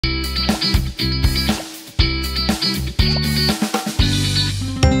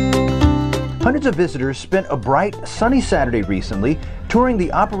Hundreds of visitors spent a bright, sunny Saturday recently touring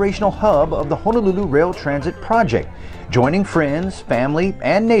the operational hub of the Honolulu Rail Transit Project, joining friends, family,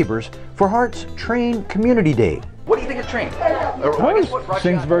 and neighbors for HART's Train Community Day. What do you think of Train?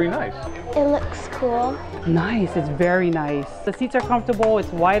 Seems very nice. It looks cool. Nice, it's very nice. The seats are comfortable, it's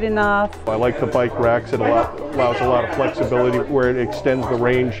wide enough. I like the bike racks. It allows a lot of flexibility where it extends the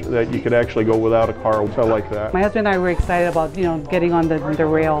range that you could actually go without a car. I like that. My husband and I were excited about, getting on the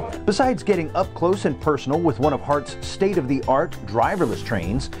rail. Besides getting up close and personal with one of HART's state-of-the-art driverless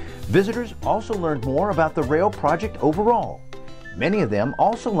trains, visitors also learned more about the rail project overall. Many of them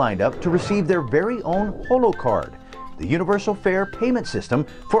also lined up to receive their very own Holo card, the universal fare payment system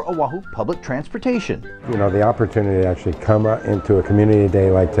for Oahu public transportation. The opportunity to actually come into a community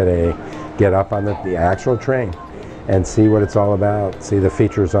day like today, get up on the actual train and see what it's all about, see the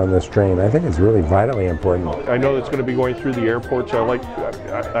features on this train, I think is really vitally important. I know it's going to be going through the airport, so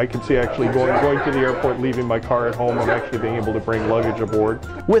I can see actually going to the airport, leaving my car at home, and actually being able to bring luggage aboard.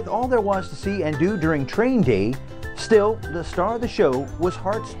 With all there was to see and do during Train Day, still, the star of the show was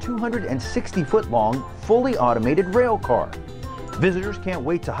HART's 260-foot-long, fully automated rail car. Visitors can't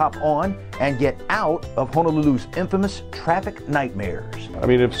wait to hop on and get out of Honolulu's infamous traffic nightmares. I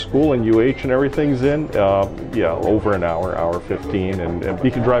mean, if school and UH and everything's in, yeah, over an hour 15, and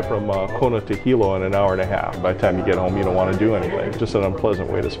you can drive from Kona to Hilo in an hour and a half. By the time you get home, you don't want to do anything. It's just an unpleasant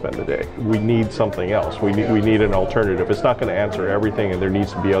way to spend the day. We need something else. We need an alternative. It's not going to answer everything, and there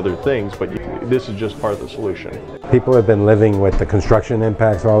needs to be other things, but this is just part of the solution. People have been living with the construction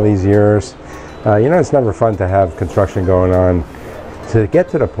impacts all these years. It's never fun to have construction going on. To get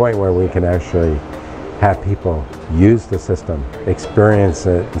to the point where we can actually have people use the system, experience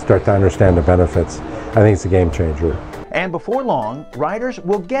it, and start to understand the benefits, I think it's a game changer. And before long, riders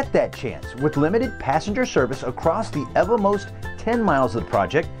will get that chance with limited passenger service across the evermost 10 miles of the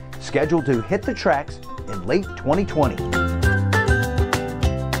project, scheduled to hit the tracks in late 2020.